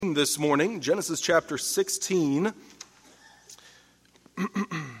This morning, Genesis chapter 16. I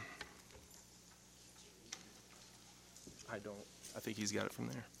think he's got it from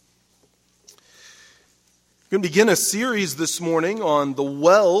there. We're going to begin a series this morning on the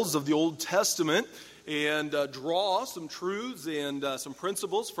wells of the Old Testament and draw some truths and some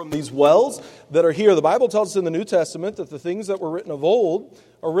principles from these wells that are here. The Bible tells us in the New Testament that the things that were written of old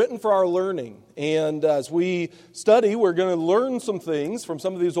are written for our learning. And as we study, we're going to learn some things from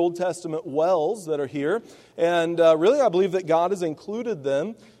some of these Old Testament wells that are here. And really, I believe that God has included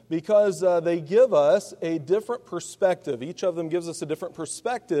them because they give us a different perspective. Each of them gives us a different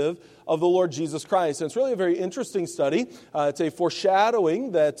perspective of the Lord Jesus Christ. And it's really a very interesting study. It's a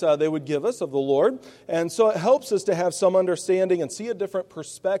foreshadowing that they would give us of the Lord. And so it helps us to have some understanding and see a different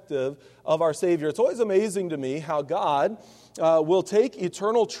perspective of our Savior. It's always amazing to me how God will take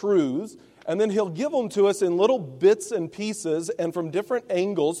eternal truths and then He'll give them to us in little bits and pieces and from different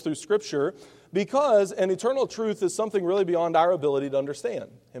angles through Scripture, because an eternal truth is something really beyond our ability to understand.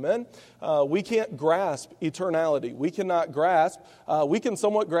 Amen? We can't grasp eternality. We cannot grasp, we can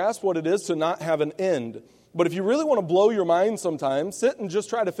somewhat grasp what it is to not have an end. But if you really want to blow your mind sometimes, sit and just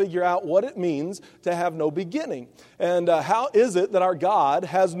try to figure out what it means to have no beginning. And how is it that our God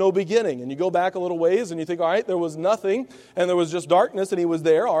has no beginning? And you go back a little ways and you think, all right, there was nothing and there was just darkness and He was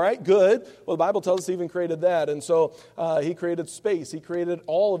there. All right, good. Well, the Bible tells us He even created that. And so He created space. He created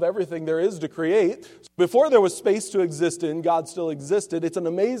all of everything there is to create. So before there was space to exist in, God still existed. It's an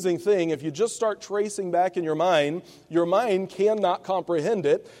amazing thing. If you just start tracing back in your mind cannot comprehend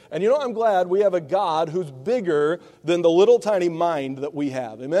it. And you know, I'm glad we have a God who's bigger than the little tiny mind that we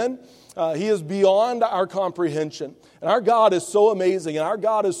have. Amen? He is beyond our comprehension. And our God is so amazing and our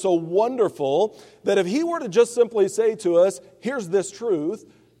God is so wonderful that if He were to just simply say to us, here's this truth,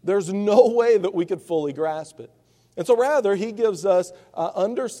 there's no way that we could fully grasp it. And so rather, He gives us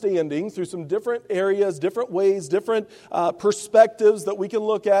understanding through some different areas, different ways, different perspectives that we can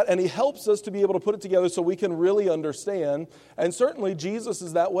look at, and He helps us to be able to put it together so we can really understand. And certainly, Jesus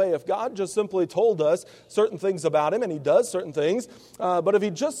is that way. If God just simply told us certain things about Him, and He does certain things, but if He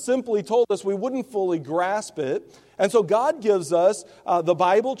just simply told us, we wouldn't fully grasp it. And so God gives us the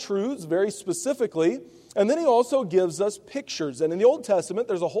Bible truths very specifically. And then He also gives us pictures. And in the Old Testament,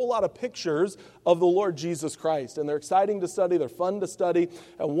 there's a whole lot of pictures of the Lord Jesus Christ. And they're exciting to study. They're fun to study.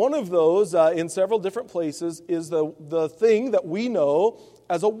 And one of those, in several different places, is the thing that we know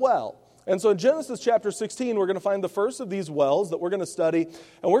as a well. And so in Genesis chapter 16, we're going to find the first of these wells that we're going to study.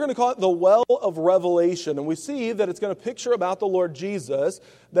 And we're going to call it the well of revelation. And we see that it's going to picture about the Lord Jesus,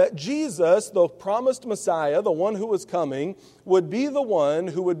 that Jesus, the promised Messiah, the one who was coming, would be the one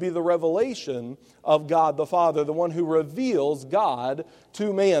who would be the revelation of God the Father, the one who reveals God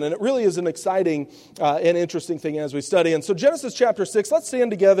to man. And it really is an exciting and interesting thing as we study. And so Genesis chapter 6, let's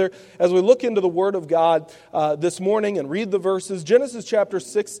stand together as we look into the Word of God this morning and read the verses. Genesis chapter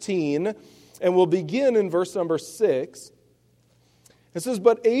 16, and we'll begin in verse number 6. It says,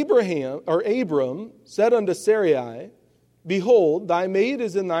 But Abram said unto Sarai, Behold, thy maid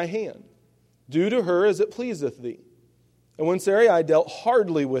is in thy hand. Do to her as it pleaseth thee. And when Sarai dealt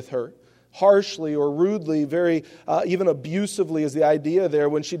hardly with her, harshly or rudely, very even abusively is the idea there,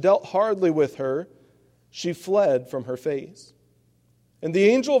 when she dealt hardly with her, she fled from her face. And the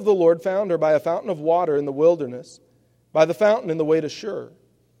angel of the Lord found her by a fountain of water in the wilderness, by the fountain in the way to Shur.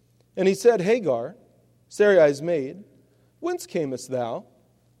 And he said, Hagar, Sarai's maid, whence camest thou,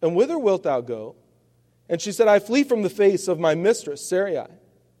 and whither wilt thou go? And she said, I flee from the face of my mistress, Sarai.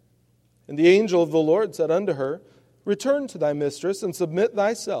 And the angel of the Lord said unto her, Return to thy mistress, and submit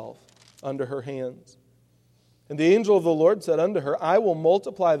thyself under her hands. And the angel of the Lord said unto her, I will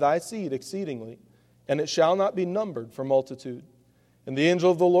multiply thy seed exceedingly, and it shall not be numbered for multitude. And the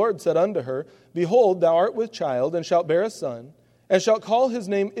angel of the Lord said unto her, Behold, thou art with child, and shalt bear a son, and shalt call his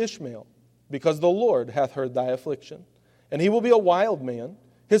name Ishmael, because the Lord hath heard thy affliction. And he will be a wild man.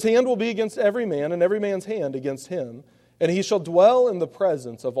 His hand will be against every man, and every man's hand against him. And he shall dwell in the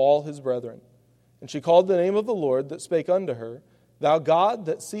presence of all his brethren. And she called the name of the Lord that spake unto her, Thou God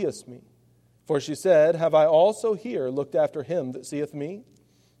that seest me. For she said, Have I also here looked after him that seeth me?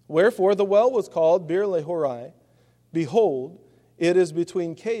 Wherefore the well was called Bir Laharai. Behold, it is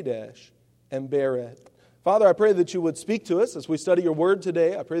between Kadesh and Bered. Father, I pray that you would speak to us as we study your word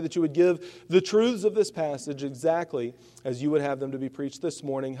today. I pray that you would give the truths of this passage exactly as you would have them to be preached this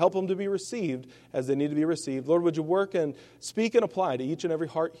morning. Help them to be received as they need to be received. Lord, would you work and speak and apply to each and every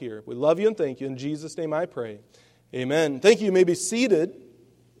heart here. We love you and thank you. In Jesus' name I pray. Amen. Thank you. You may be seated.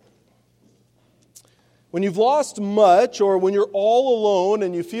 When you've lost much or when you're all alone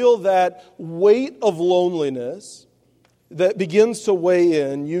and you feel that weight of loneliness, that begins to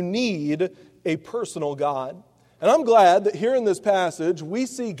weigh in. You need a personal God. And I'm glad that here in this passage, we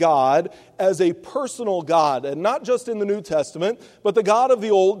see God as a personal God, and not just in the New Testament, but the God of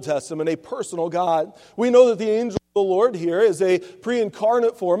the Old Testament, a personal God. We know that the angel of the Lord here is a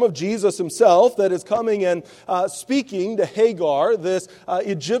pre-incarnate form of Jesus himself that is coming and speaking to Hagar, this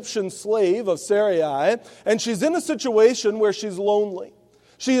Egyptian slave of Sarai, and she's in a situation where she's lonely.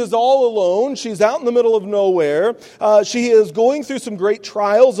 She is all alone. She's out in the middle of nowhere. She is going through some great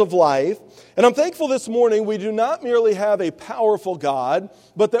trials of life. And I'm thankful this morning we do not merely have a powerful God,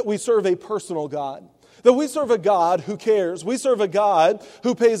 but that we serve a personal God. That we serve a God who cares. We serve a God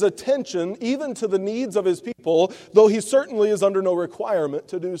who pays attention even to the needs of his people, though he certainly is under no requirement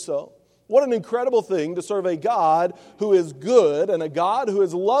to do so. What an incredible thing to serve a God who is good and a God who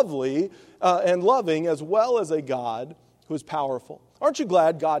is lovely and loving, as well as a God who is powerful. Aren't you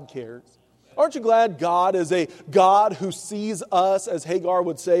glad God cares? Aren't you glad God is a God who sees us, as Hagar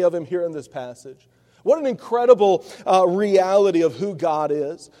would say of him here in this passage? What an incredible reality of who God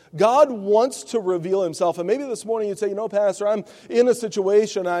is. God wants to reveal himself. And maybe this morning you'd say, Pastor, I'm in a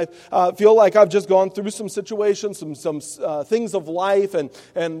situation. I feel like I've just gone through some situations, some things of life,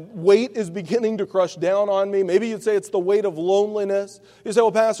 and weight is beginning to crush down on me. Maybe you'd say it's the weight of loneliness. You say,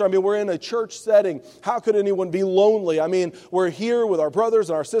 well, Pastor, we're in a church setting. How could anyone be lonely? We're here with our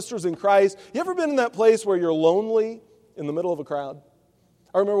brothers and our sisters in Christ. You ever been in that place where you're lonely in the middle of a crowd?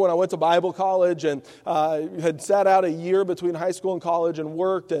 I remember when I went to Bible college and had sat out a year between high school and college and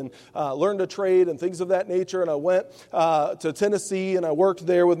worked and learned a trade and things of that nature. And I went to Tennessee and I worked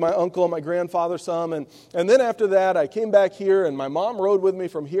there with my uncle and my grandfather some. And then after that, I came back here and my mom rode with me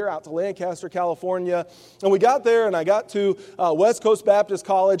from here out to Lancaster, California. And we got there and I got to West Coast Baptist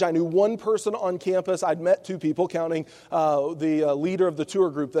College. I knew one person on campus. I'd met two people, counting the leader of the tour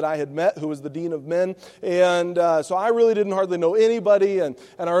group that I had met, who was the dean of men. And so I really didn't hardly know anybody. And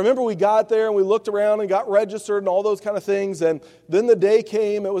I remember we got there and we looked around and got registered and all those kind of things. And then the day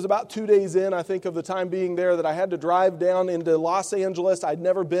came. It was about 2 days in, I think, of the time being there that I had to drive down into Los Angeles. I'd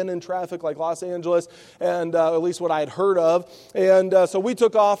never been in traffic like Los Angeles, and at least what I had heard of. And so we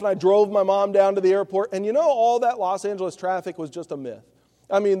took off and I drove my mom down to the airport. And all that Los Angeles traffic was just a myth.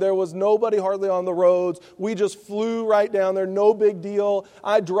 There was nobody hardly on the roads. We just flew right down there. No big deal.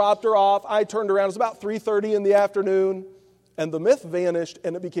 I dropped her off. I turned around. It was about 3:30 in the afternoon. And the myth vanished,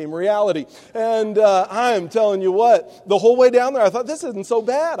 and it became reality. And I'm telling you what, the whole way down there, I thought, this isn't so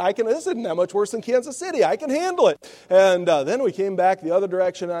bad. This isn't that much worse than Kansas City. I can handle it. And then we came back the other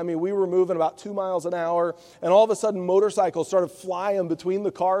direction. We were moving about 2 miles an hour, and all of a sudden, motorcycles started flying between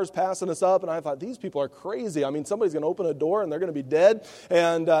the cars, passing us up. And I thought, these people are crazy. Somebody's going to open a door, and they're going to be dead.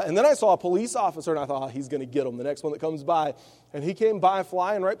 And then I saw a police officer, and I thought, he's going to get them, the next one that comes by. And he came by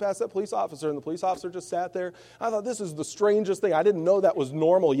flying right past that police officer, and the police officer just sat there. I thought, this is the strangest thing. I didn't know that was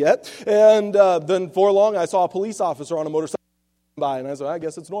normal yet. And then for long, I saw a police officer on a motorcycle by, and I said, I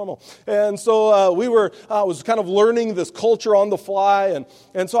guess it's normal. And so I was kind of learning this culture on the fly,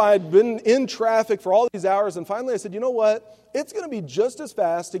 and so I had been in traffic for all these hours, and finally I said, you know what? It's going to be just as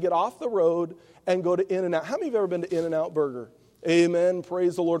fast to get off the road and go to In-N-Out. How many of you have ever been to In-N-Out Burger? Amen.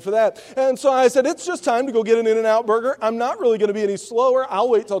 Praise the Lord for that. And so I said, it's just time to go get an In-N-Out burger. I'm not really going to be any slower. I'll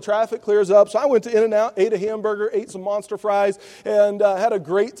wait till traffic clears up. So I went to In-N-Out, ate a hamburger, ate some Monster fries, and had a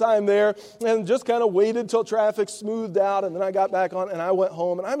great time there, and just kind of waited till traffic smoothed out, and then I got back on, and I went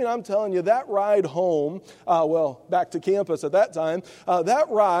home. And I'm telling you, that ride home, back to campus at that time, that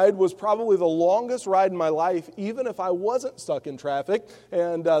ride was probably the longest ride in my life, even if I wasn't stuck in traffic.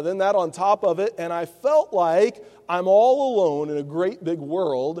 And then that on top of it, and I felt like I'm all alone in a great big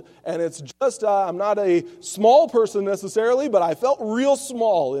world, and it's just, I'm not a small person necessarily, but I felt real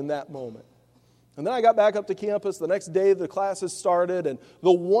small in that moment. And then I got back up to campus. The next day the classes started, and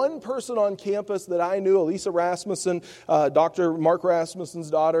the one person on campus that I knew, Elisa Rasmussen, Dr. Mark Rasmussen's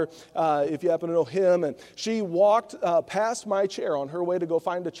daughter, if you happen to know him, and she walked past my chair on her way to go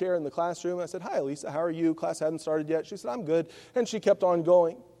find a chair in the classroom. I said, hi, Elisa, how are you? Class hadn't started yet. She said, I'm good. And she kept on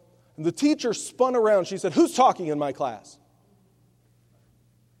going. And the teacher spun around. She said, who's talking in my class?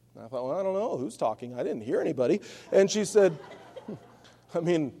 And I thought, well, I don't know. Who's talking? I didn't hear anybody. And she said,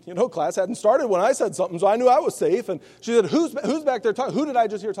 class hadn't started when I said something, so I knew I was safe. And she said, who's back there talking? Who did I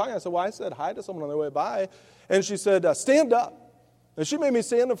just hear talking? I said, well, I said hi to someone on their way by. And she said, stand up. And she made me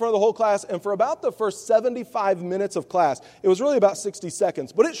stand in front of the whole class, and for about the first 75 minutes of class, it was really about 60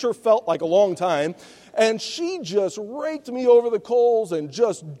 seconds, but it sure felt like a long time. And she just raked me over the coals and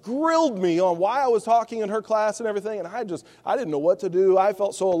just grilled me on why I was talking in her class and everything. And I didn't know what to do. I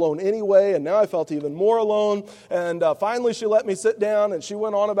felt so alone anyway, and now I felt even more alone. And finally she let me sit down, and she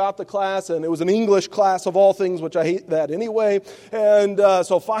went on about the class, and it was an English class of all things, which I hate that anyway. And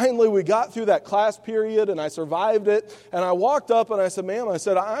so finally we got through that class period, and I survived it. And I walked up and I said, ma'am,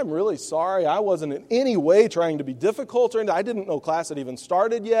 I'm really sorry. I wasn't in any way trying to be difficult, or I didn't know class had even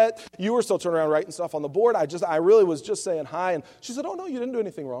started yet. You were still turning around writing stuff on the board. I really was just saying hi. And she said, oh no, you didn't do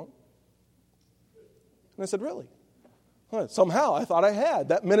anything wrong. And I said, really? Well, somehow I thought I had.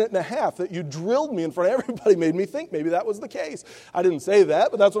 That minute and a half that you drilled me in front of everybody made me think maybe that was the case. I didn't say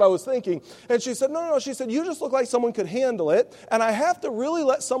that, but that's what I was thinking. And she said, no. She said, you just look like someone could handle it, and I have to really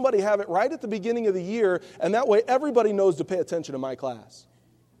let somebody have it right at the beginning of the year, and that way everybody knows to pay attention to my class.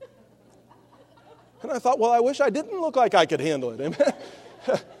 And I thought, well, I wish I didn't look like I could handle it.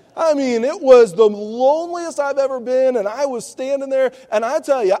 Amen. I mean, it was the loneliest I've ever been, and I was standing there, and I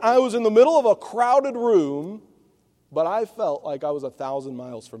tell you, I was in the middle of a crowded room, but I felt like I was 1,000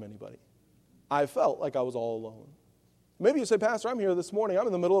 miles from anybody. I felt like I was all alone. Maybe you say, Pastor, I'm here this morning. I'm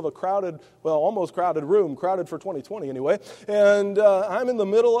in the middle of a crowded, almost crowded room, crowded for 2020 anyway. And I'm in the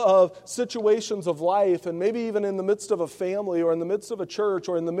middle of situations of life, and maybe even in the midst of a family or in the midst of a church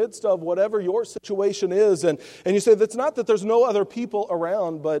or in the midst of whatever your situation is. And you say, that's not that there's no other people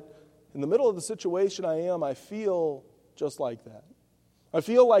around, but in the middle of the situation I feel just like that. I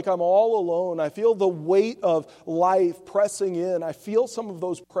feel like I'm all alone. I feel the weight of life pressing in. I feel some of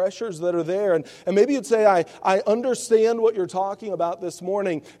those pressures that are there. And maybe you'd say, I understand what you're talking about this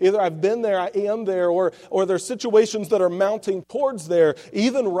morning. Either I've been there, I am there, or there's situations that are mounting towards there,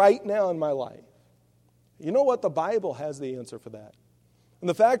 even right now in my life. You know what? The Bible has the answer for that. And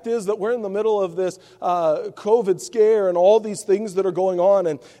the fact is that we're in the middle of this COVID scare and all these things that are going on.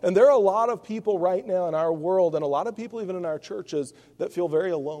 And there are a lot of people right now in our world, and a lot of people even in our churches, that feel very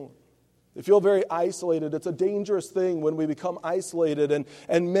alone. They feel very isolated. It's a dangerous thing when we become isolated,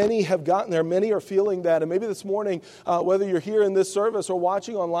 and many have gotten there. Many are feeling that. And maybe this morning, whether you're here in this service or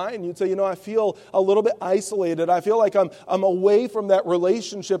watching online, you'd say, I feel a little bit isolated. I feel like I'm away from that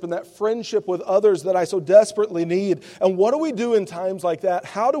relationship and that friendship with others that I so desperately need. And what do we do in times like that?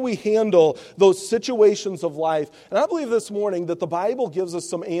 How do we handle those situations of life? And I believe this morning that the Bible gives us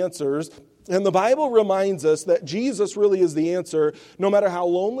some answers. And the Bible reminds us that Jesus really is the answer, no matter how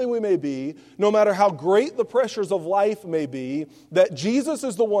lonely we may be, no matter how great the pressures of life may be, that Jesus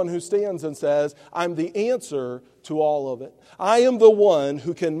is the one who stands and says, I'm the answer to all of it. I am the one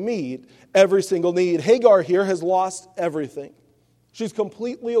who can meet every single need. Hagar here has lost everything. She's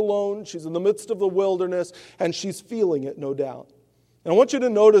completely alone. She's in the midst of the wilderness, and she's feeling it, no doubt. And I want you to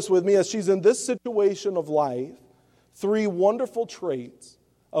notice with me, as she's in this situation of life, 3 wonderful traits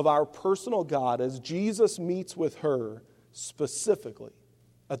of our personal God as Jesus meets with her specifically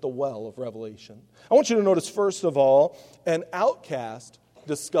at the well of Revelation. I want you to notice, first of all, an outcast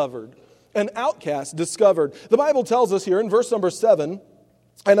discovered. An outcast discovered. The Bible tells us here in verse number 7,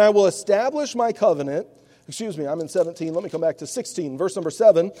 and I will establish my covenant. I'm in 17. Let me come back to 16. Verse number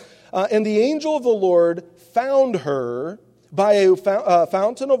 7. And the angel of the Lord found her by a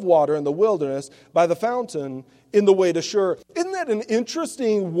fountain of water in the wilderness, by the fountain in the way to Shur. Isn't that an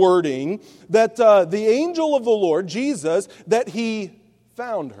interesting wording, that the angel of the Lord, Jesus, that he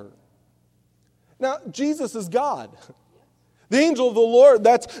found her? Now, Jesus is God. The angel of the Lord,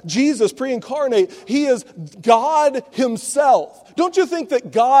 that's Jesus pre-incarnate. He is God himself. Don't you think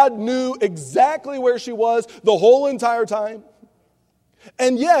that God knew exactly where she was the whole entire time?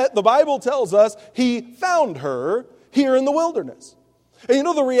 And yet, the Bible tells us he found her here in the wilderness. And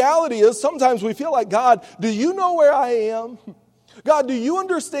the reality is sometimes we feel like, God, do you know where I am? God, do you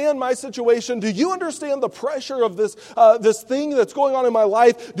understand my situation? Do you understand the pressure of this thing that's going on in my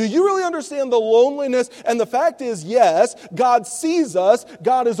life? Do you really understand the loneliness? And the fact is, yes, God sees us.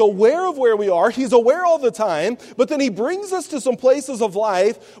 God is aware of where we are. He's aware all the time. But then he brings us to some places of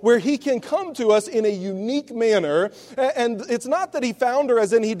life where he can come to us in a unique manner. And it's not that he found her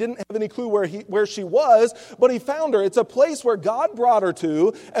as in he didn't have any clue where she was, but he found her. It's a place where God brought her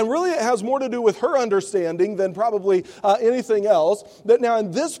to. And really it has more to do with her understanding than probably anything else. That now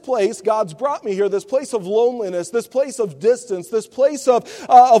in this place, God's brought me here, this place of loneliness, this place of distance, this place of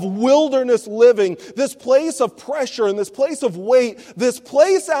wilderness living, this place of pressure and this place of weight, this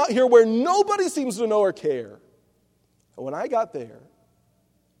place out here where nobody seems to know or care. And when I got there,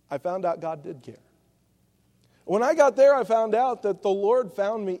 I found out God did care. When I got there, I found out that the Lord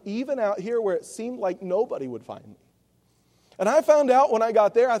found me even out here where it seemed like nobody would find me. And I found out when I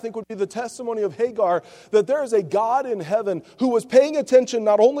got there, I think would be the testimony of Hagar, that there is a God in heaven who was paying attention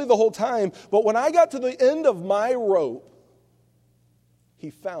not only the whole time, but when I got to the end of my rope,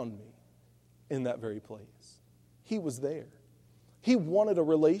 He found me in that very place. He was there. He wanted a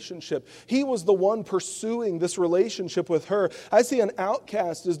relationship. He was the one pursuing this relationship with her. I see an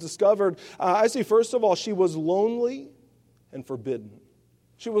outcast is discovered. I see, first of all, she was lonely and forbidden.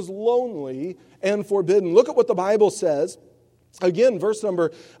 She was lonely and forbidden. Look at what the Bible says. Again, verse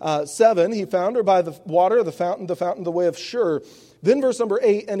number 7, he found her by the water of the fountain, the way of Shur. Then verse number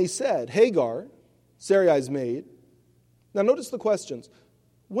 8, and he said, Hagar, Sarai's maid. Now notice the questions.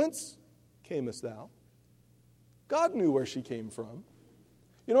 Whence camest thou? God knew where she came from.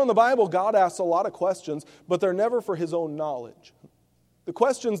 You know, in the Bible, God asks a lot of questions, but they're never for His own knowledge. The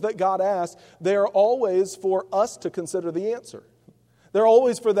questions that God asks, they are always for us to consider the answer. They're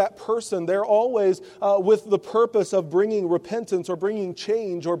always for that person. They're always with the purpose of bringing repentance or bringing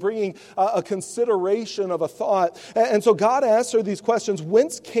change or bringing a consideration of a thought. And so God asks her these questions,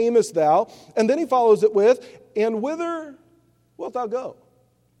 whence camest thou? And then He follows it with, and whither wilt thou go?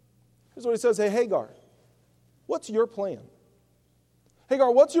 Here's what He says, hey, Hagar, what's your plan?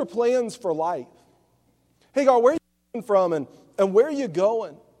 Hagar, what's your plans for life? Hagar, where are you coming from and where are you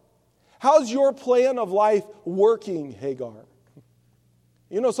going? How's your plan of life working, Hagar?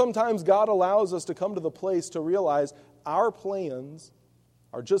 You know, sometimes God allows us to come to the place to realize our plans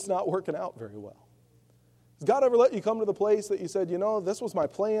are just not working out very well. Has God ever let you come to the place that you said, you know, this was my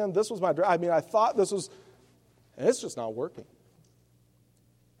plan, this was my dream, I thought this was, and it's just not working.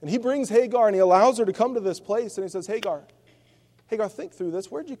 And He brings Hagar and He allows her to come to this place and He says, Hagar, think through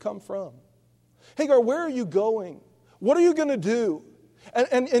this. Where'd you come from? Hagar, where are you going? What are you going to do?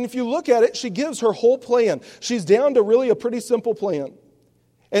 And if you look at it, she gives her whole plan. She's down to really a pretty simple plan.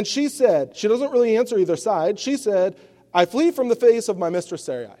 And she said, she doesn't really answer either side. She said, I flee from the face of my mistress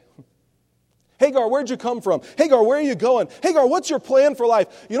Sarai. Hagar, where'd you come from? Hagar, where are you going? Hagar, what's your plan for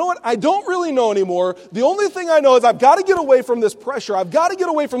life? You know what? I don't really know anymore. The only thing I know is I've got to get away from this pressure. I've got to get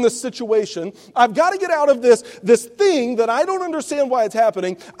away from this situation. I've got to get out of this thing that I don't understand why it's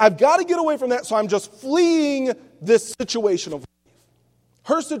happening. I've got to get away from that, so I'm just fleeing this situation of life.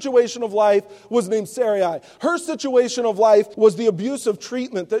 Her situation of life was named Sarai. Her situation of life was the abusive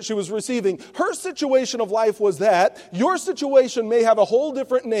treatment that she was receiving. Her situation of life was that. Your situation may have a whole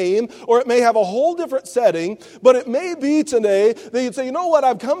different name or it may have a whole different setting, but it may be today that you'd say, you know what,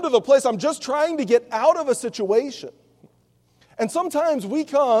 I've come to the place, I'm just trying to get out of a situation. And sometimes we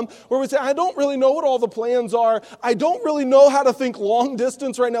come where we say, I don't really know what all the plans are. I don't really know how to think long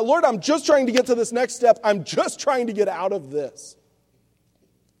distance right now. Lord, I'm just trying to get to this next step. I'm just trying to get out of this.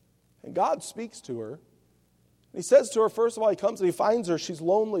 And God speaks to her. He says to her, first of all, He comes and He finds her. She's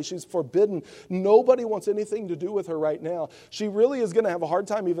lonely. She's forbidden. Nobody wants anything to do with her right now. She really is going to have a hard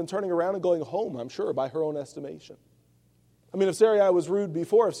time even turning around and going home, I'm sure, by her own estimation. I mean, if Sarai was rude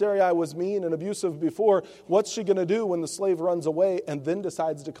before, if Sarai was mean and abusive before, what's she going to do when the slave runs away and then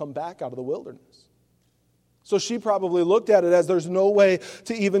decides to come back out of the wilderness? So she probably looked at it as there's no way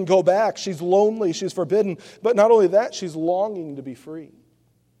to even go back. She's lonely. She's forbidden. But not only that, she's longing to be free.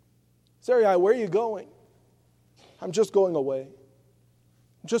 Sarai, where are you going? I'm just going away.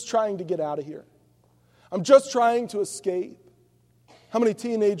 I'm just trying to get out of here. I'm just trying to escape. How many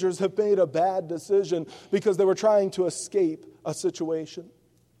teenagers have made a bad decision because they were trying to escape a situation?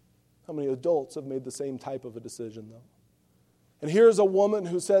 How many adults have made the same type of a decision, though? And here's a woman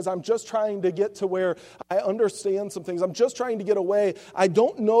who says, I'm just trying to get to where I understand some things. I'm just trying to get away. I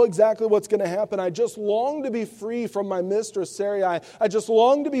don't know exactly what's going to happen. I just long to be free from my mistress, Sarai. I just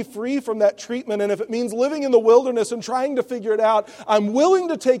long to be free from that treatment. And if it means living in the wilderness and trying to figure it out, I'm willing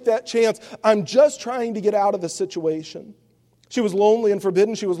to take that chance. I'm just trying to get out of the situation. She was lonely and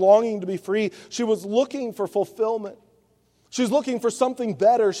forbidden. She was longing to be free. She was looking for fulfillment. She's looking for something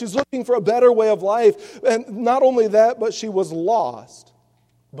better. She's looking for a better way of life. And not only that, but she was lost,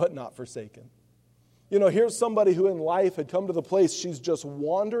 but not forsaken. You know, here's somebody who in life had come to the place she's just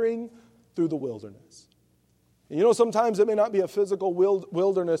wandering through the wilderness. And you know, sometimes it may not be a physical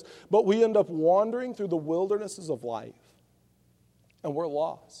wilderness, but we end up wandering through the wildernesses of life. And we're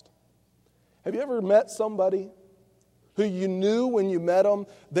lost. Have you ever met somebody who you knew when you met them,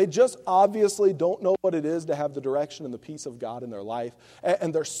 they just obviously don't know what it is to have the direction and the peace of God in their life.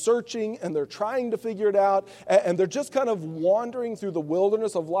 And they're searching and they're trying to figure it out. And they're just kind of wandering through the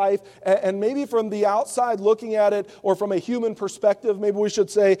wilderness of life. And maybe from the outside looking at it, or from a human perspective, maybe we should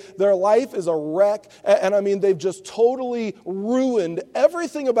say their life is a wreck. And I mean, they've just totally ruined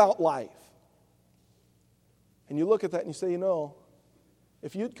everything about life. And you look at that and you say, you know,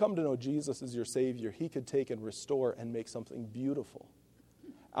 If you'd come to know Jesus as your Savior, He could take and restore and make something beautiful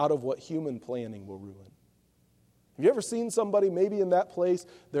out of what human planning will ruin. Have you ever seen somebody maybe in that place,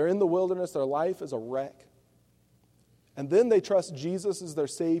 they're in the wilderness, their life is a wreck, and then they trust Jesus as their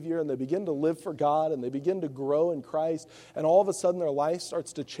Savior, and they begin to live for God, and they begin to grow in Christ, and all of a sudden their life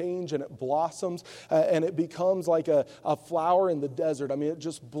starts to change, and it blossoms, and it becomes like a flower in the desert. I mean, it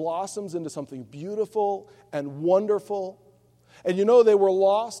just blossoms into something beautiful and wonderful. And you know, they were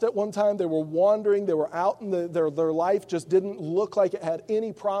lost at one time. They were wandering. They were out in their life just didn't look like it had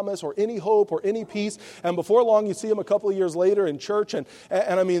any promise or any hope or any peace. And before long, you see them a couple of years later in church. And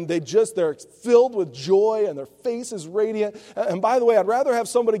I mean, they're filled with joy and their face is radiant. And by the way, I'd rather have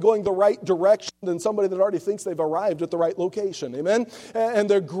somebody going the right direction than somebody that already thinks they've arrived at the right location. Amen? And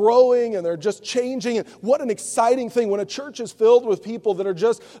they're growing and they're just changing. And what an exciting thing when a church is filled with people that are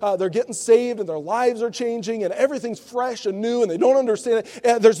just, they're getting saved and their lives are changing and everything's fresh and new and they don't understand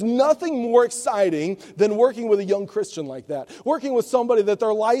it. There's nothing more exciting than working with a young Christian like that. Working with somebody that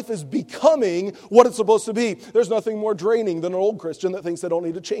their life is becoming what it's supposed to be. There's nothing more draining than an old Christian that thinks they don't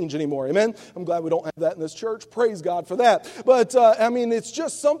need to change anymore. Amen? I'm glad we don't have that in this church. Praise God for that. But, I mean, it's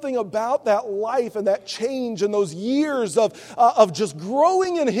just something about that life and that change and those years of just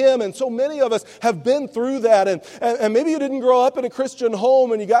growing in Him. And so many of us have been through that. And maybe you didn't grow up in a Christian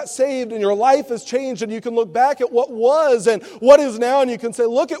home and you got saved and your life has changed and you can look back at what was and what is now and you can say,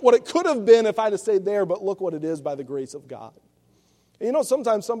 look at what it could have been if I'd have stayed there, but look what it is by the grace of God. And you know,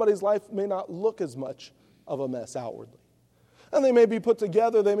 sometimes somebody's life may not look as much of a mess outwardly. And they may be put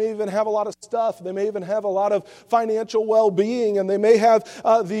together. They may even have a lot of stuff. They may even have a lot of financial well-being. And they may have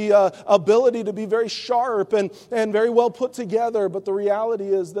the ability to be very sharp and very well put together. But the reality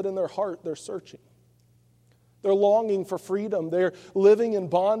is that in their heart, they're searching. They're longing for freedom. They're living in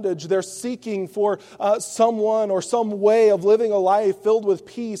bondage. They're seeking for someone or some way of living a life filled with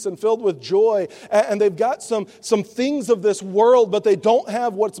peace and filled with joy. And they've got some things of this world, but they don't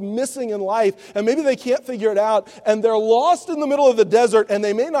have what's missing in life. And maybe they can't figure it out. And they're lost in the middle of the desert, and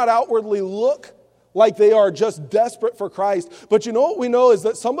they may not outwardly look like they are just desperate for Christ. But you know what we know is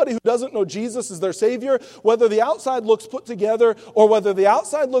that somebody who doesn't know Jesus as their Savior, whether the outside looks put together or whether the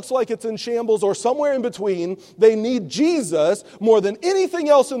outside looks like it's in shambles or somewhere in between, they need Jesus more than anything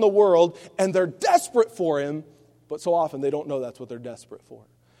else in the world, and they're desperate for Him, but so often they don't know that's what they're desperate for.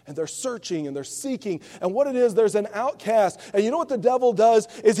 And they're searching and they're seeking. And what it is, there's an outcast. And you know what the devil does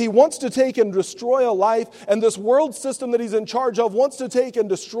is he wants to take and destroy a life. And this world system that he's in charge of wants to take and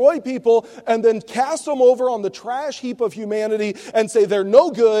destroy people and then cast them over on the trash heap of humanity and say they're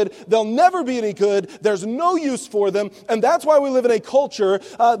no good. They'll never be any good. There's no use for them. And that's why we live in a culture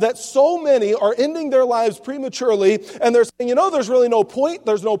that so many are ending their lives prematurely. And they're saying, you know, there's really no point.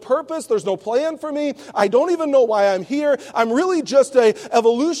 There's no purpose. There's no plan for me. I don't even know why I'm here. I'm really just an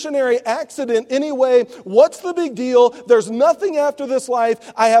evolutionary accident anyway. What's the big deal? There's nothing after this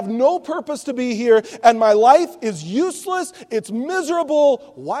life. I have no purpose to be here, and my life is useless. It's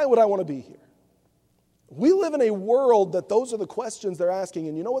miserable. Why would I want to be here? We live in a world that those are the questions they're asking.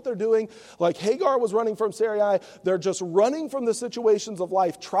 And you know what they're doing? Like Hagar was running from Sarai, they're just running from the situations of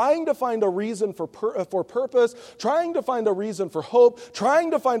life, trying to find a reason for purpose, trying to find a reason for hope,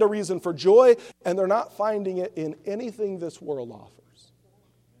 trying to find a reason for joy, and they're not finding it in anything this world offers.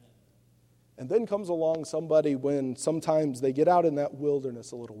 And then comes along somebody when sometimes they get out in that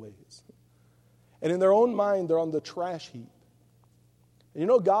wilderness a little ways. And in their own mind, they're on the trash heap. And you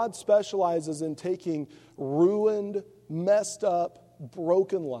know, God specializes in taking ruined, messed up,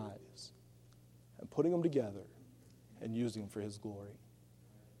 broken lives and putting them together and using them for His glory.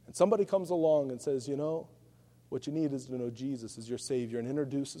 And somebody comes along and says, you know, what you need is to know Jesus as your Savior, and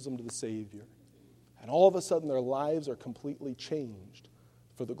introduces them to the Savior. And all of a sudden their lives are completely changed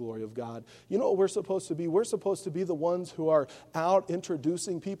for the glory of God. You know what we're supposed to be? We're supposed to be the ones who are out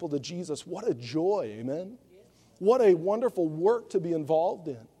introducing people to Jesus. What a joy, amen? What a wonderful work to be involved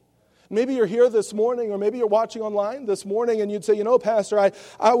in. Maybe you're here this morning, or maybe you're watching online this morning, and you'd say, you know, Pastor,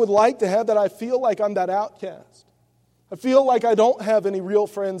 I would like to have that. I feel like I'm that outcast. I feel like I don't have any real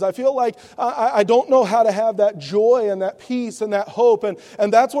friends. I feel like I don't know how to have that joy and that peace and that hope. And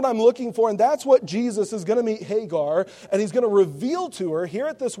that's what I'm looking for. And that's what Jesus is going to meet Hagar. And He's going to reveal to her here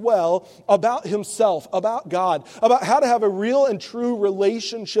at this well about Himself, about God, about how to have a real and true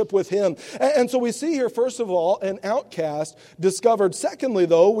relationship with Him. And so we see here, first of all, an outcast discovered. Secondly,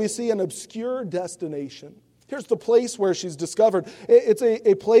 though, we see an obscure destination. Here's the place where she's discovered. It's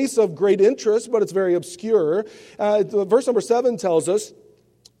a place of great interest, but it's very obscure. Verse number 7 tells us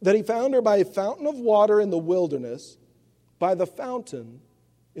that he found her by a fountain of water in the wilderness, by the fountain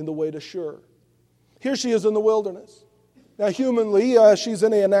in the way to Shur. Here she is in the wilderness. Now, humanly, she's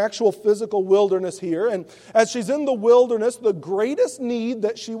in an actual physical wilderness here. And as she's in the wilderness, the greatest need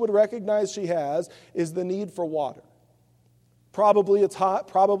that she would recognize she has is the need for water. Probably it's hot.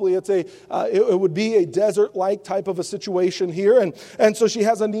 Probably it would be a desert-like type of a situation here. And so she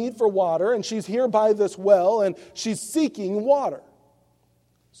has a need for water, and she's here by this well, and she's seeking water.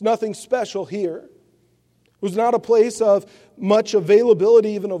 There's nothing special here. It was not a place of much availability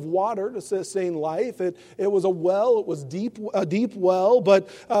even of water to sustain life. It was a well. It was a deep well, but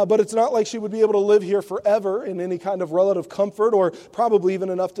it's not like she would be able to live here forever in any kind of relative comfort or probably even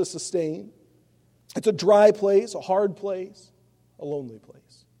enough to sustain. It's a dry place, a hard place, a lonely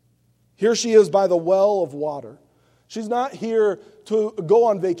place. Here she is by the well of water. She's not here to go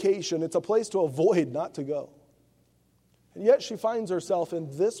on vacation. It's a place to avoid, not to go. And yet she finds herself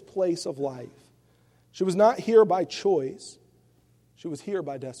in this place of life. She was not here by choice. She was here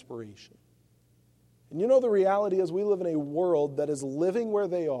by desperation. And you know the reality is we live in a world that is living where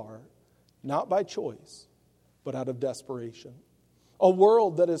they are, not by choice, but out of desperation. A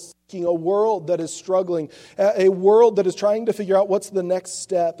world that is seeking, a world that is struggling, a world that is trying to figure out what's the next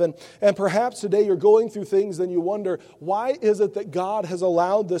step. And perhaps today you're going through things and you wonder, why is it that God has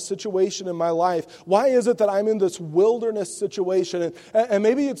allowed this situation in my life? Why is it that I'm in this wilderness situation? And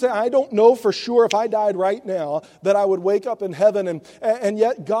maybe you'd say, I don't know for sure if I died right now that I would wake up in heaven. And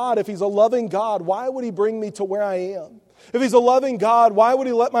yet God, if He's a loving God, why would He bring me to where I am? If He's a loving God, why would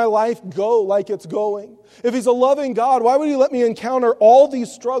He let my life go like it's going? If He's a loving God, why would He let me encounter all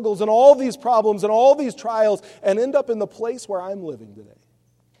these struggles and all these problems and all these trials and end up in the place where I'm living today?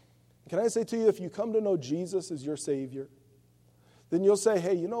 Can I say to you, if you come to know Jesus as your Savior, then you'll say,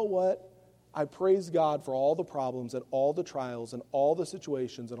 hey, you know what? I praise God for all the problems and all the trials and all the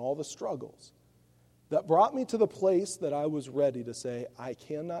situations and all the struggles that brought me to the place that I was ready to say, I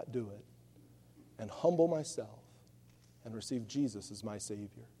cannot do it, and humble myself and receive Jesus as my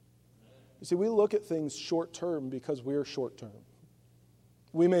Savior. You see, we look at things short-term because we're short-term.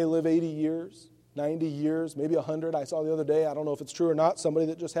 We may live 80 years, 90 years, maybe 100. I saw the other day, I don't know if it's true or not, somebody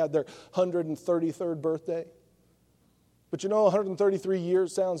that just had their 133rd birthday. But you know, 133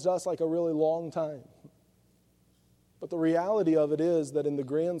 years sounds to us like a really long time. But the reality of it is that in the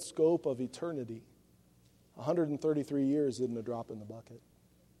grand scope of eternity, 133 years isn't a drop in the bucket.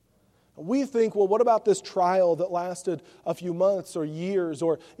 We think, well, what about this trial that lasted a few months or years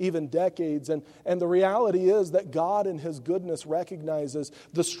or even decades? And the reality is that God in His goodness recognizes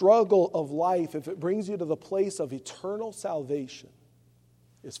the struggle of life, if it brings you to the place of eternal salvation,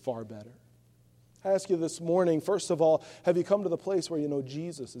 is far better. I ask you this morning, first of all, have you come to the place where you know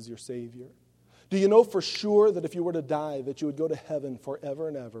Jesus is your Savior? Do you know for sure that if you were to die, that you would go to heaven forever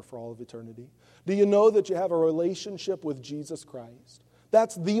and ever for all of eternity? Do you know that you have a relationship with Jesus Christ?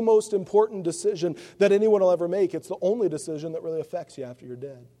 That's the most important decision that anyone will ever make. It's the only decision that really affects you after you're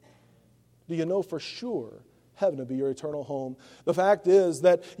dead. Do you know for sure heaven will be your eternal home? The fact is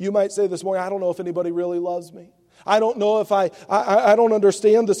that you might say this morning, I don't know if anybody really loves me. I don't know if I don't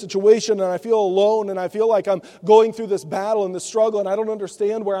understand the situation, and I feel alone, and I feel like I'm going through this battle and this struggle, and I don't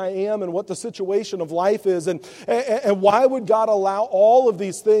understand where I am and what the situation of life is, and why would God allow all of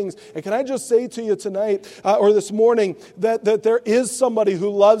these things? And can I just say to you tonight or this morning that there is somebody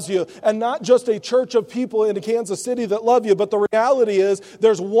who loves you, and not just a church of people in Kansas City that love you, but the reality is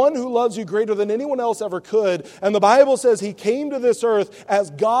there's one who loves you greater than anyone else ever could, and the Bible says He came to this earth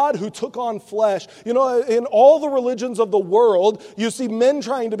as God who took on flesh. You know, in all the religions of the world, you see men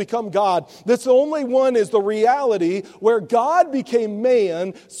trying to become God. This only one is the reality where God became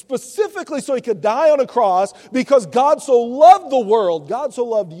man specifically so He could die on a cross because God so loved the world, God so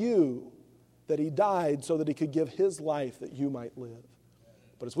loved you, that He died so that He could give His life that you might live.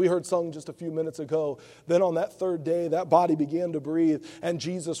 But as we heard sung just a few minutes ago, then on that third day, that body began to breathe, and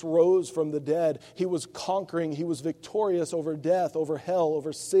Jesus rose from the dead. He was conquering. He was victorious over death, over hell,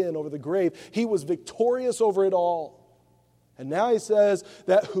 over sin, over the grave. He was victorious over it all. And now He says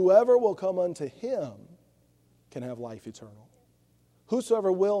that whoever will come unto Him can have life eternal.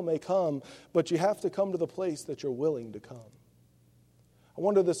 Whosoever will may come, but you have to come to the place that you're willing to come. I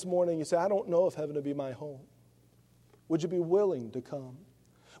wonder this morning, you say, I don't know if heaven will be my home. Would you be willing to come?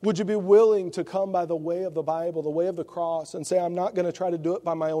 Would you be willing to come by the way of the Bible, the way of the cross, and say, I'm not going to try to do it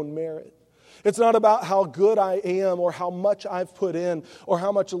by my own merit? It's not about how good I am or how much I've put in or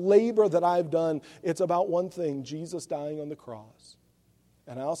how much labor that I've done. It's about one thing, Jesus dying on the cross.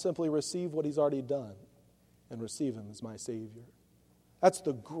 And I'll simply receive what He's already done and receive Him as my Savior. That's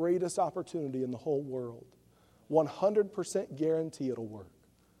the greatest opportunity in the whole world. 100% guarantee it'll work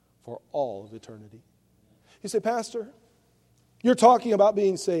for all of eternity. You say, Pastor, you're talking about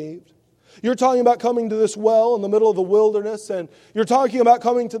being saved. You're talking about coming to this well in the middle of the wilderness, and you're talking about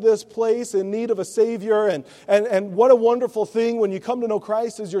coming to this place in need of a Savior, and what a wonderful thing when you come to know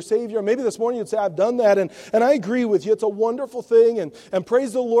Christ as your Savior. Maybe this morning you'd say, I've done that, and I agree with you. It's a wonderful thing, and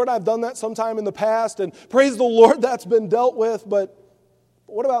praise the Lord, I've done that sometime in the past, and praise the Lord, that's been dealt with, but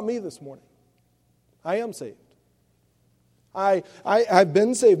what about me this morning? I am saved. I've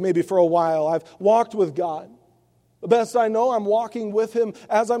been saved maybe for a while. I've walked with God. The best I know, I'm walking with Him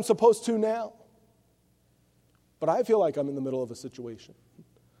as I'm supposed to now. But I feel like I'm in the middle of a situation.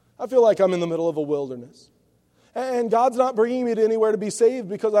 I feel like I'm in the middle of a wilderness. And God's not bringing me to anywhere to be saved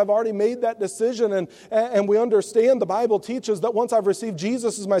because I've already made that decision. And we understand the Bible teaches that once I've received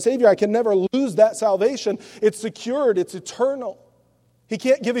Jesus as my Savior, I can never lose that salvation. It's secured. It's eternal. He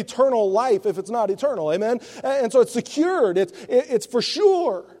can't give eternal life if it's not eternal. Amen? And so it's secured. It's for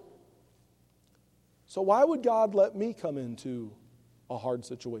sure. So why would God let me come into a hard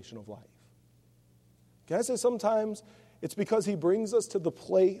situation of life? Can I say sometimes it's because He brings us to the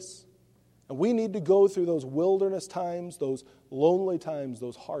place, and we need to go through those wilderness times, those lonely times,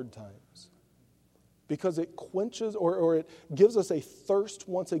 those hard times. Because it quenches or it gives us a thirst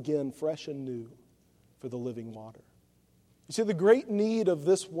once again, fresh and new, for the living water. You see, the great need of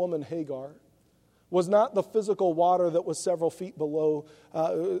this woman, Hagar, was not the physical water that was several feet below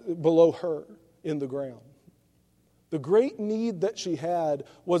her in the ground. The great need that she had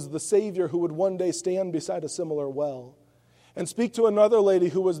was the Savior who would one day stand beside a similar well and speak to another lady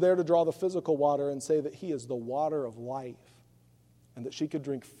who was there to draw the physical water and say that He is the water of life and that she could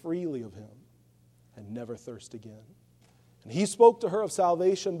drink freely of Him and never thirst again. And He spoke to her of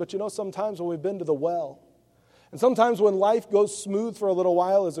salvation, but sometimes when we've been to the well, and sometimes when life goes smooth for a little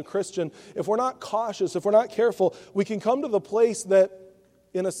while as a Christian, if we're not cautious, if we're not careful, we can come to the place that,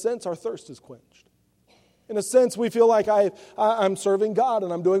 in a sense, our thirst is quenched. In a sense, we feel like I'm serving God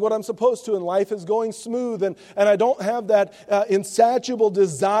and I'm doing what I'm supposed to and life is going smooth and I don't have that insatiable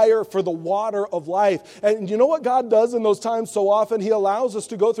desire for the water of life. And you know what God does in those times so often? He allows us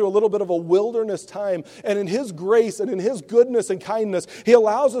to go through a little bit of a wilderness time. And in His grace and in His goodness and kindness, He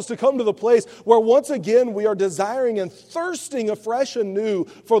allows us to come to the place where once again we are desiring and thirsting afresh and new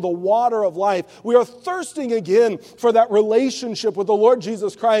for the water of life. We are thirsting again for that relationship with the Lord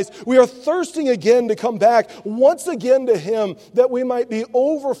Jesus Christ. We are thirsting again to come back once again to Him that we might be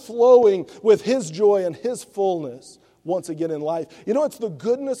overflowing with His joy and His fullness once again in life. It's the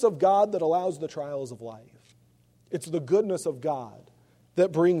goodness of God that allows the trials of life. It's the goodness of God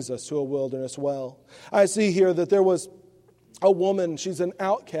that brings us to a wilderness well. I see here that there was a woman, she's an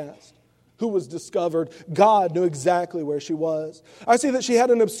outcast, who was discovered. God knew exactly where she was. I see that she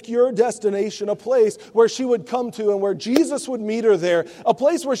had an obscure destination, a place where she would come to and where Jesus would meet her there, a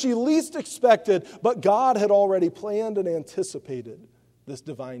place where she least expected, but God had already planned and anticipated this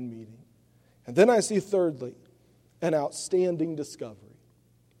divine meeting. And then I see, thirdly, an outstanding discovery.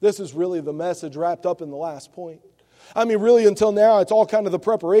 This is really the message wrapped up in the last point. Really, until now, it's all kind of the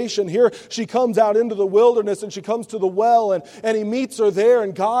preparation. Here, she comes out into the wilderness and she comes to the well and He meets her there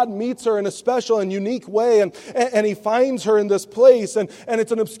and God meets her in a special and unique way and He finds her in this place and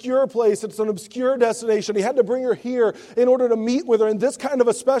it's an obscure place. It's an obscure destination. He had to bring her here in order to meet with her in this kind of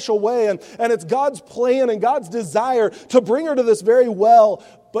a special way and it's God's plan and God's desire to bring her to this very well.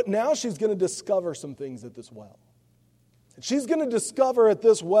 But now she's going to discover some things at this well. She's going to discover at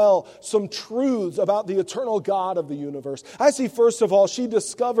this well some truths about the eternal God of the universe. I see, first of all, she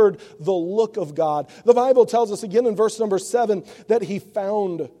discovered the look of God. The Bible tells us again in verse number 7 that He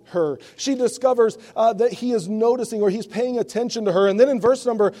found her. She discovers that He is noticing or He's paying attention to her. And then in verse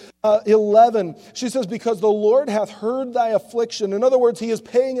number 11, she says, because the Lord hath heard thy affliction. In other words, He is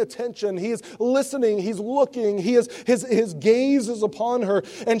paying attention. He is listening. He's looking. His gaze is upon her.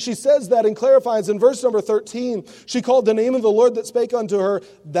 And she says that and clarifies in verse number 13, she called the name of the Lord that spake unto her,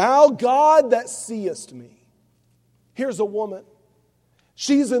 Thou God that seest me. Here's a woman.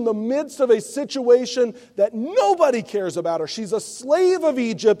 She's in the midst of a situation that nobody cares about her. She's a slave of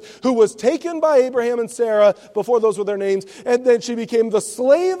Egypt who was taken by Abraham and Sarah before those were their names. And then she became the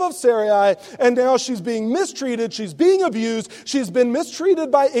slave of Sarai. And now she's being mistreated. She's being abused. She's been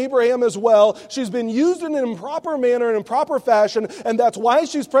mistreated by Abraham as well. She's been used in an improper manner, in an improper fashion. And that's why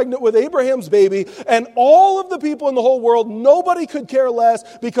she's pregnant with Abraham's baby. And all of the people in the whole world, nobody could care less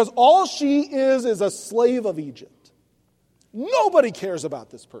because all she is a slave of Egypt. Nobody cares about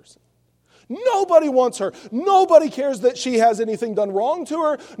this person. Nobody wants her. Nobody cares that she has anything done wrong to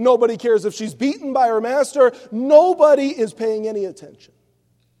her. Nobody cares if she's beaten by her master. Nobody is paying any attention,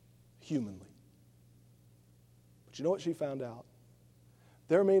 humanly. But you know what she found out?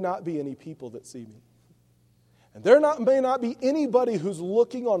 There may not be any people that see me. And may not be anybody who's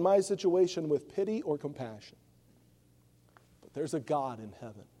looking on my situation with pity or compassion. But there's a God in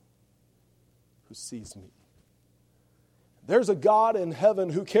heaven who sees me. There's a God in heaven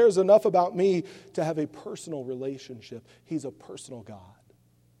who cares enough about me to have a personal relationship. He's a personal God.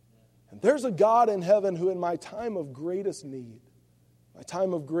 And there's a God in heaven who in my time of greatest need, my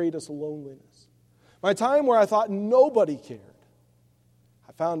time of greatest loneliness, my time where I thought nobody cared,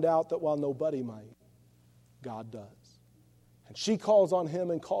 I found out that while nobody might, God does. And she calls on him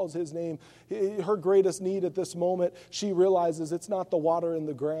and calls his name. Her greatest need at this moment, she realizes it's not the water in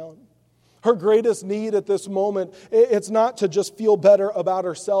the ground. Her greatest need at this moment, it's not to just feel better about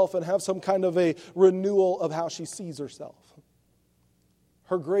herself and have some kind of a renewal of how she sees herself.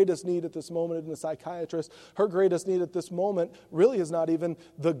 Her greatest need at this moment, in a psychiatrist, her greatest need at this moment really is not even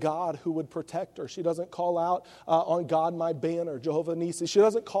the God who would protect her. She doesn't call out on God my banner, Jehovah Nissi. She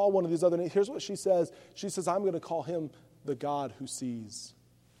doesn't call one of these other names. Here's what she says. She says, I'm going to call him the God who sees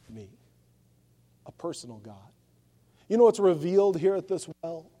me. A personal God. You know what's revealed here at this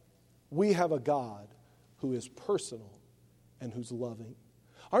well? We have a God who is personal and who's loving.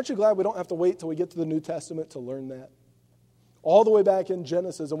 Aren't you glad we don't have to wait till we get to the New Testament to learn that? All the way back in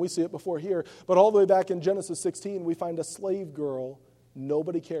Genesis, and we see it before here, but all the way back in Genesis 16, we find a slave girl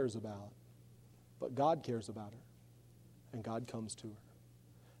nobody cares about, but God cares about her, and God comes to her.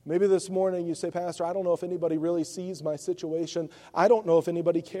 Maybe this morning you say, Pastor, I don't know if anybody really sees my situation. I don't know if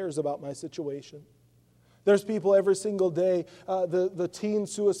anybody cares about my situation. There's people every single day. The teen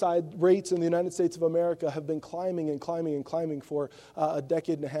suicide rates in the United States of America have been climbing and climbing and climbing for a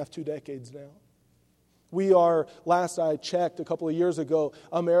decade and a half, 2 decades now. We are, last I checked a couple of years ago,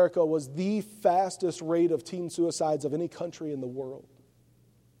 America was the fastest rate of teen suicides of any country in the world.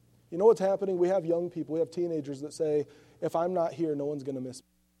 You know what's happening? We have young people, we have teenagers that say, if I'm not here, no one's going to miss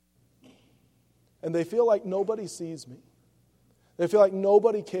me. And they feel like nobody sees me. They feel like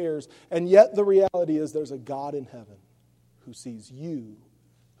nobody cares. And yet the reality is there's a God in heaven who sees you,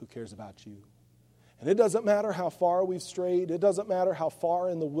 who cares about you. And it doesn't matter how far we've strayed. It doesn't matter how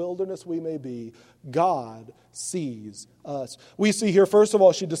far in the wilderness we may be. God sees us. We see here, first of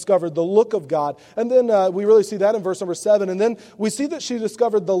all, she discovered the look of God. And then we really see that in verse number 7. And then we see that she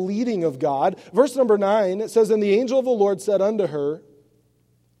discovered the leading of God. Verse number 9, it says, And the angel of the Lord said unto her,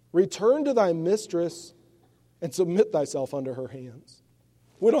 Return to thy mistress and submit thyself under her hands.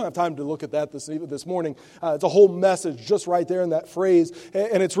 We don't have time to look at that this morning. It's a whole message just right there in that phrase.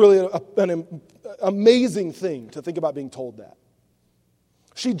 And it's really an amazing thing to think about being told that.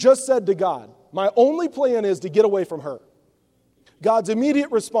 She just said to God, my only plan is to get away from her. God's immediate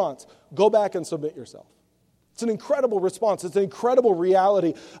response, go back and submit yourself. It's an incredible response. It's an incredible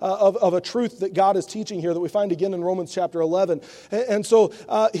reality of a truth that God is teaching here that we find again in Romans chapter 11. And so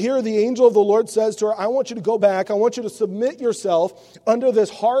here the angel of the Lord says to her, I want you to go back. I want you to submit yourself under this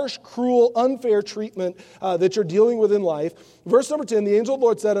harsh, cruel, unfair treatment that you're dealing with in life. Verse number 10, the angel of the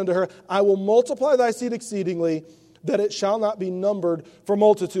Lord said unto her, I will multiply thy seed exceedingly, that it shall not be numbered for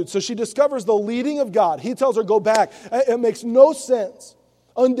multitude. So she discovers the leading of God. He tells her, go back. It makes no sense.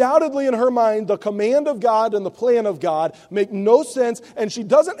 Undoubtedly in her mind, the command of God and the plan of God make no sense, and she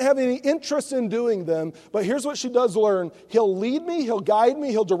doesn't have any interest in doing them. But here's what she does learn. He'll lead me, He'll guide me,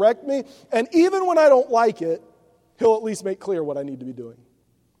 He'll direct me, and even when I don't like it, He'll at least make clear what I need to be doing.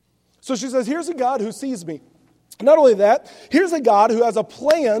 So she says, here's a God who sees me. Not only that, here's a God who has a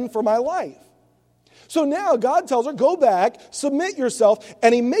plan for my life. So now God tells her, go back, submit yourself,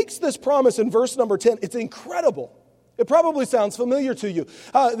 and He makes this promise in verse number 10. It's incredible. It probably sounds familiar to you.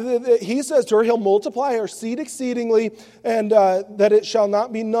 He says to her, He'll multiply her seed exceedingly, and that it shall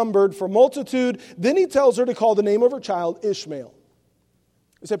not be numbered for multitude. Then He tells her to call the name of her child Ishmael.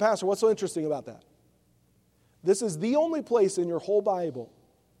 You say, Pastor, what's so interesting about that? This is the only place in your whole Bible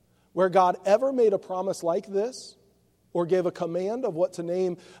where God ever made a promise like this or gave a command of what to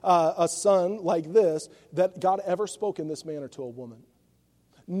name a son like this that God ever spoke in this manner to a woman.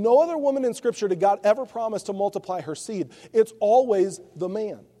 No other woman in Scripture did God ever promise to multiply her seed. It's always the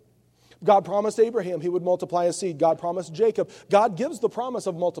man. God promised Abraham He would multiply his seed. God promised Jacob. God gives the promise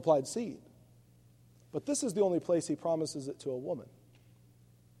of multiplied seed. But this is the only place He promises it to a woman.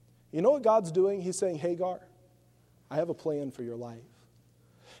 You know what God's doing? He's saying, Hagar, I have a plan for your life.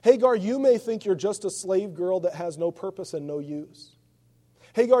 Hagar, you may think you're just a slave girl that has no purpose and no use.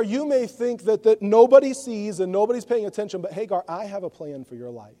 Hagar, you may think that nobody sees and nobody's paying attention, but Hagar, I have a plan for your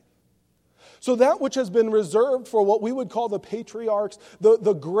life. So that which has been reserved for what we would call the patriarchs,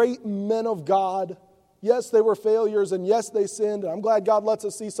 the great men of God, yes, they were failures, and yes, they sinned, and I'm glad God lets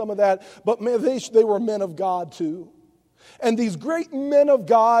us see some of that, but man, they were men of God too. And these great men of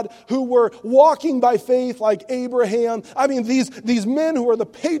God who were walking by faith like Abraham, these men who are the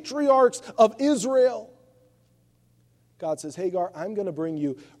patriarchs of Israel. God says, Hagar, I'm going to bring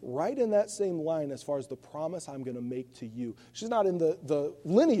you right in that same line as far as the promise I'm going to make to you. She's not in the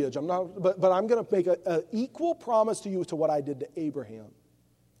lineage, but I'm going to make an equal promise to you to what I did to Abraham.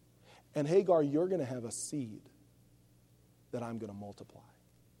 And Hagar, you're going to have a seed that I'm going to multiply.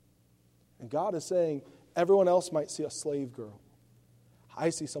 And God is saying, everyone else might see a slave girl.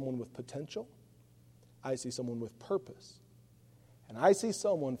 I see someone with potential. I see someone with purpose. And I see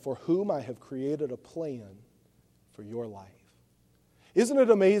someone for whom I have created a plan for your life. Isn't it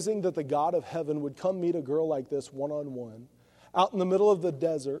amazing that the God of heaven would come meet a girl like this one-on-one, out in the middle of the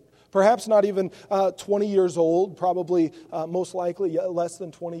desert, perhaps not even 20 years old, probably most likely less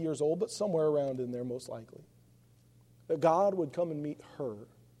than 20 years old, but somewhere around in there most likely. That God would come and meet her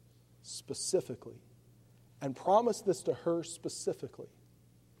specifically and promise this to her specifically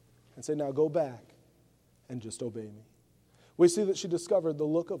and say, now go back and just obey me. We see that she discovered the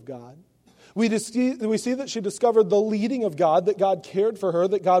look of God. We see that she discovered the leading of God, that God cared for her,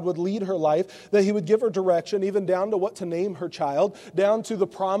 that God would lead her life, that He would give her direction, even down to what to name her child, down to the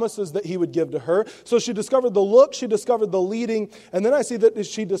promises that He would give to her. So she discovered the look, she discovered the leading, and then I see that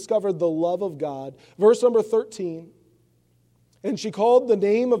she discovered the love of God. Verse number 13. And she called the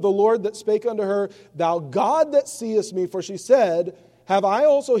name of the Lord that spake unto her, Thou God that seest me, for she said, Have I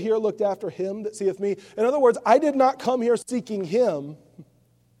also here looked after him that seeth me? In other words, I did not come here seeking him.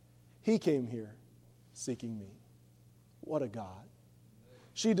 He came here seeking me. What a God.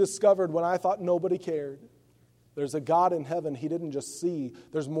 She discovered when I thought nobody cared. There's a God in heaven He didn't just see.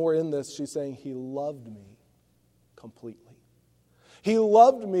 There's more in this. She's saying He loved me completely. He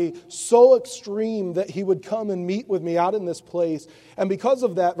loved me so extreme that He would come and meet with me out in this place. And because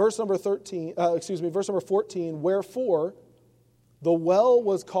of that, verse number 14, wherefore the well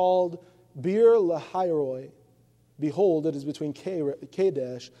was called Bir Lahairoi. Behold, it is between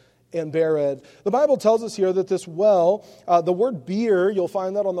Kadesh and Bered. The Bible tells us here that this well, the word beer, you'll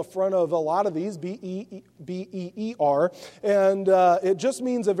find that on the front of a lot of these, B-E-E-R, and it just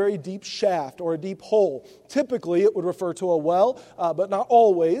means a very deep shaft or a deep hole. Typically, it would refer to a well, but not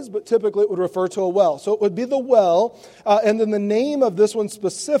always, but typically it would refer to a well. So it would be the well, and then the name of this one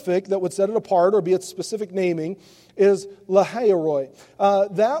specific that would set it apart or be its specific naming is Lahairoi.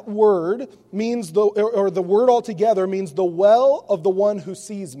 That word means, the word altogether means the well of the one who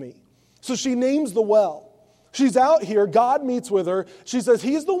sees me. So she names the well. She's out here. God meets with her. She says,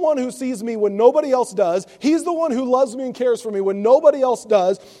 He's the one who sees me when nobody else does. He's the one who loves me and cares for me when nobody else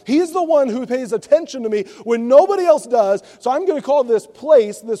does. He's the one who pays attention to me when nobody else does. So I'm going to call this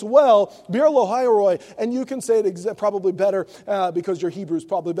place, this well, Bir Lahairoi. And you can say it probably better because your Hebrew is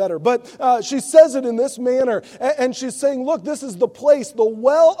probably better. But she says it in this manner. And she's saying, look, this is the place, the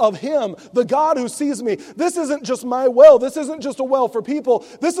well of Him, the God who sees me. This isn't just my well. This isn't just a well for people.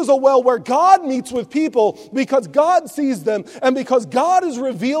 This is a well where God meets with people because God sees them and because God is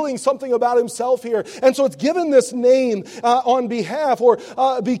revealing something about Himself here. And so it's given this name on behalf or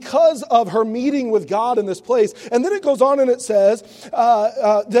because of her meeting with God in this place. And then it goes on and it says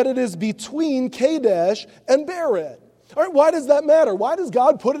that it is between Kadesh and Bered. All right, why does that matter? Why does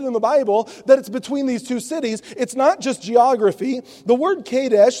God put it in the Bible that it's between these two cities? It's not just geography. The word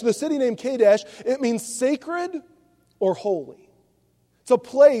Kadesh, the city name Kadesh, it means sacred or holy. It's a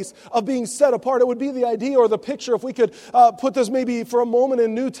place of being set apart. It would be the idea or the picture, if we could put this maybe for a moment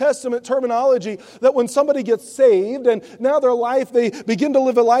in New Testament terminology, that when somebody gets saved and now their life, they begin to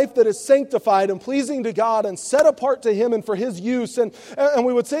live a life that is sanctified and pleasing to God and set apart to Him and for His use. And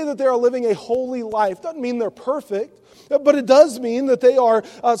we would say that they are living a holy life. Doesn't mean they're perfect, but it does mean that they are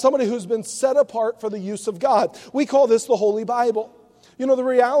somebody who's been set apart for the use of God. We call this the Holy Bible. You know, the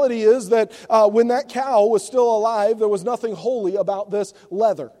reality is that when that cow was still alive, there was nothing holy about this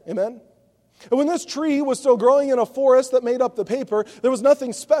leather. Amen? And when this tree was still growing in a forest that made up the paper, there was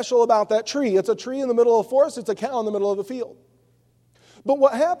nothing special about that tree. It's a tree in the middle of a forest. It's a cow in the middle of a field. But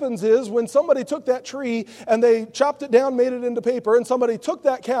what happens is when somebody took that tree and they chopped it down, made it into paper, and somebody took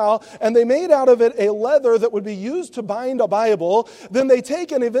that cow and they made out of it a leather that would be used to bind a Bible, then they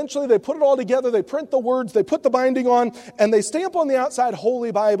take and eventually they put it all together, they print the words, they put the binding on, and they stamp on the outside Holy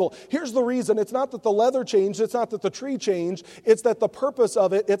Bible. Here's the reason. It's not that the leather changed, it's not that the tree changed, it's that the purpose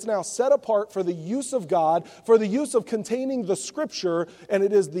of it, it's now set apart for the use of God, for the use of containing the Scripture, and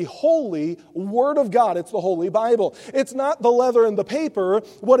it is the holy Word of God. It's the Holy Bible. It's not the leather and the paper.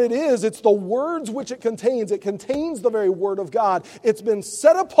 What it is, it's the words which it contains. It contains the very Word of God. It's been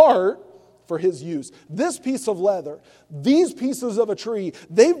set apart for His use. This piece of leather, these pieces of a tree,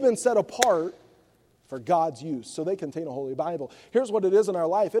 they've been set apart for God's use, so they contain a holy Bible. Here's what it is in our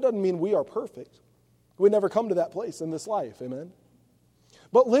life. It doesn't mean we are perfect. We never come to that place in this life, amen?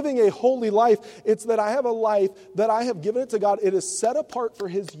 But living a holy life, it's that I have a life that I have given it to God. It is set apart for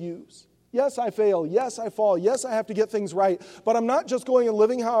His use. Yes, I fail. Yes, I fall. Yes, I have to get things right. But I'm not just going and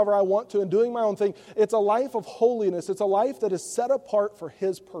living however I want to and doing my own thing. It's a life of holiness. It's a life that is set apart for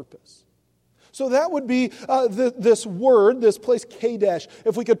His purpose. So that would be this word, this place, Kadesh.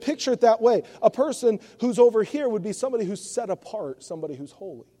 If we could picture it that way, a person who's over here would be somebody who's set apart, somebody who's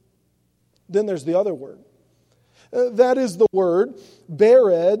holy. Then there's the other word. That is the word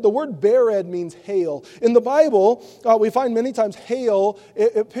Bered. The word Bered means hail. In the Bible, we find many times hail,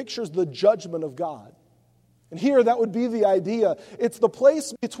 it pictures the judgment of God. And here that would be the idea. It's the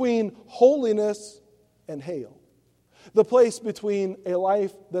place between holiness and hail. The place between a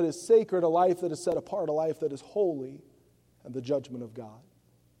life that is sacred, a life that is set apart, a life that is holy, and the judgment of God.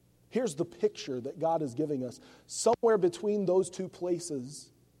 Here's the picture that God is giving us. Somewhere between those two places,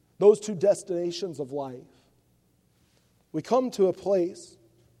 those two destinations of life, we come to a place.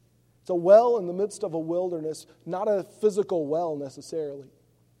 It's a well in the midst of a wilderness, not a physical well necessarily,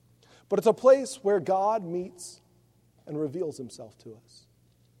 but it's a place where God meets and reveals Himself to us.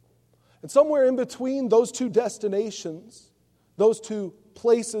 And somewhere in between those two destinations, those two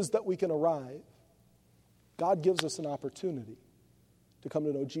places that we can arrive, God gives us an opportunity to come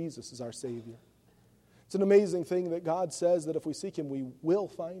to know Jesus as our Savior. It's an amazing thing that God says that if we seek Him, we will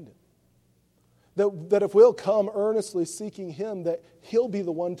find Him. That if we'll come earnestly seeking Him, that He'll be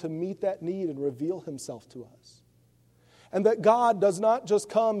the one to meet that need and reveal Himself to us. And that God does not just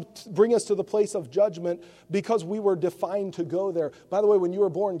come to bring us to the place of judgment because we were defined to go there. By the way, when you were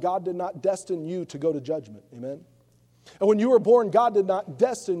born, God did not destine you to go to judgment. Amen? And when you were born, God did not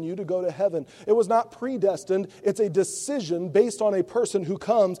destine you to go to heaven. It was not predestined. It's a decision based on a person who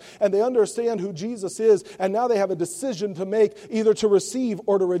comes and they understand who Jesus is, and now they have a decision to make, either to receive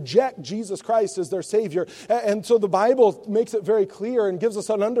or to reject Jesus Christ as their Savior. And so the Bible makes it very clear and gives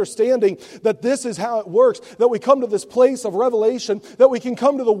us an understanding that this is how it works, that we come to this place of revelation, that we can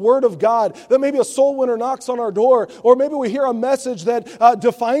come to the Word of God, that maybe a soul winner knocks on our door, or maybe we hear a message that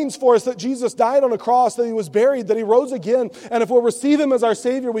defines for us that Jesus died on a cross, that He was buried, that He rose again, and if we'll receive Him as our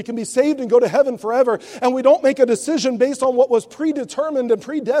Savior, we can be saved and go to heaven forever. And we don't make a decision based on what was predetermined and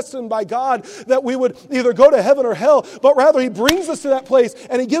predestined by God, that we would either go to heaven or hell, but rather He brings us to that place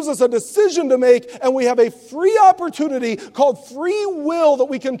and He gives us a decision to make, and we have a free opportunity called free will that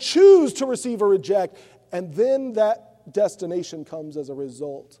we can choose to receive or reject, and then that destination comes as a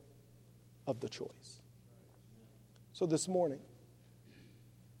result of the choice. So this morning,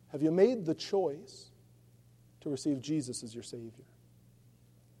 have you made the choice to receive Jesus as your Savior?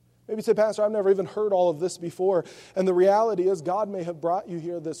 Maybe you say, Pastor, I've never even heard all of this before. And the reality is God may have brought you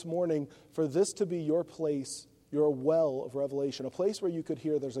here this morning for this to be your place, your well of revelation, a place where you could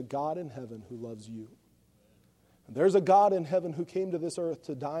hear there's a God in heaven who loves you. And there's a God in heaven who came to this earth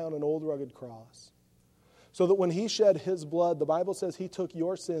to die on an old rugged cross. So that when He shed His blood, the Bible says He took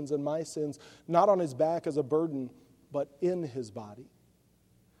your sins and my sins, not on His back as a burden, but in His body.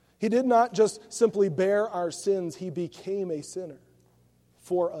 He did not just simply bear our sins, He became a sinner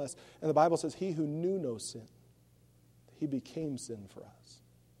for us. And the Bible says He who knew no sin, He became sin for us.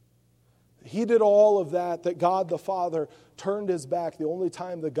 He did all of that God the Father turned His back, the only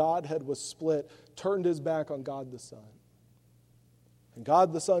time the Godhead was split, turned His back on God the Son. And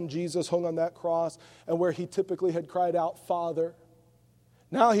God the Son, Jesus, hung on that cross, and where He typically had cried out, Father,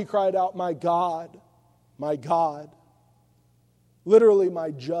 now He cried out, my God, my God. Literally,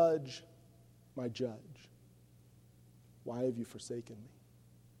 my judge, my judge. Why have you forsaken me?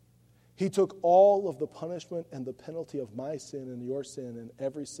 He took all of the punishment and the penalty of my sin and your sin and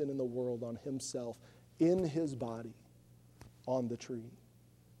every sin in the world on Himself in His body on the tree,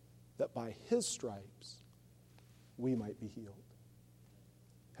 that by His stripes we might be healed.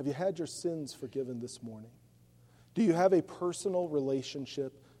 Have you had your sins forgiven this morning? Do you have a personal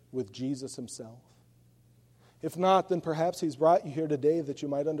relationship with Jesus Himself? If not, then perhaps He's brought you here today that you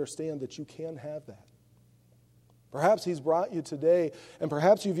might understand that you can have that. Perhaps He's brought you today, and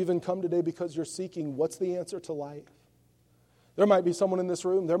perhaps you've even come today because you're seeking what's the answer to life. There might be someone in this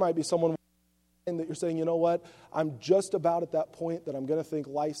room, there might be someone that you're saying, you know what, I'm just about at that point that I'm going to think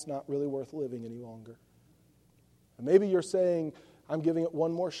life's not really worth living any longer. And maybe you're saying, I'm giving it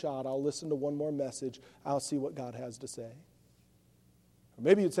one more shot, I'll listen to one more message, I'll see what God has to say. Or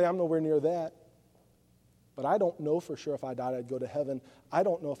maybe you'd say, I'm nowhere near that. But I don't know for sure if I died I'd go to heaven. I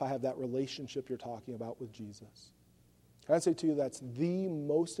don't know if I have that relationship you're talking about with Jesus. Can I say to you that's the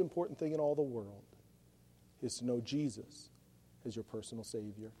most important thing in all the world, is to know Jesus as your personal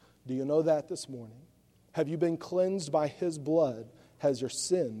Savior. Do you know that this morning? Have you been cleansed by his blood? Has your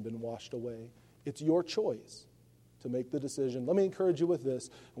sin been washed away? It's your choice to make the decision. Let me encourage you with this.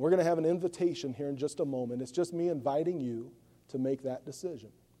 We're going to have an invitation here in just a moment. It's just me inviting you to make that decision.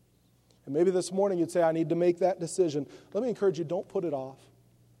 And maybe this morning you'd say, I need to make that decision. Let me encourage you, don't put it off.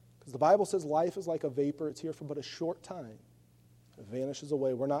 Because the Bible says life is like a vapor. It's here for but a short time. It vanishes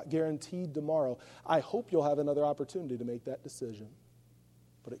away. We're not guaranteed tomorrow. I hope you'll have another opportunity to make that decision.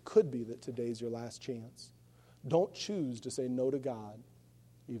 But it could be that today's your last chance. Don't choose to say no to God,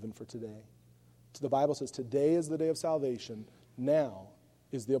 even for today. The Bible says today is the day of salvation. Now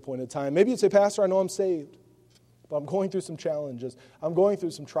is the appointed time. Maybe you'd say, Pastor, I know I'm saved, but I'm going through some challenges. I'm going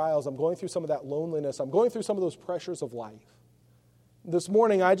through some trials. I'm going through some of that loneliness. I'm going through some of those pressures of life. This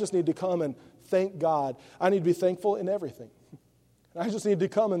morning, I just need to come and thank God. I need to be thankful in everything. I just need to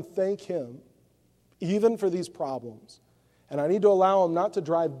come and thank Him, even for these problems. And I need to allow Him not to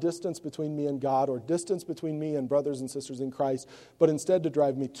drive distance between me and God or distance between me and brothers and sisters in Christ, but instead to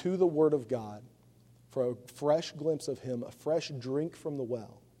drive me to the Word of God for a fresh glimpse of Him, a fresh drink from the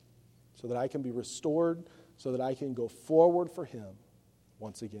well, so that I can be restored, so that I can go forward for Him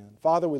once again. Father, we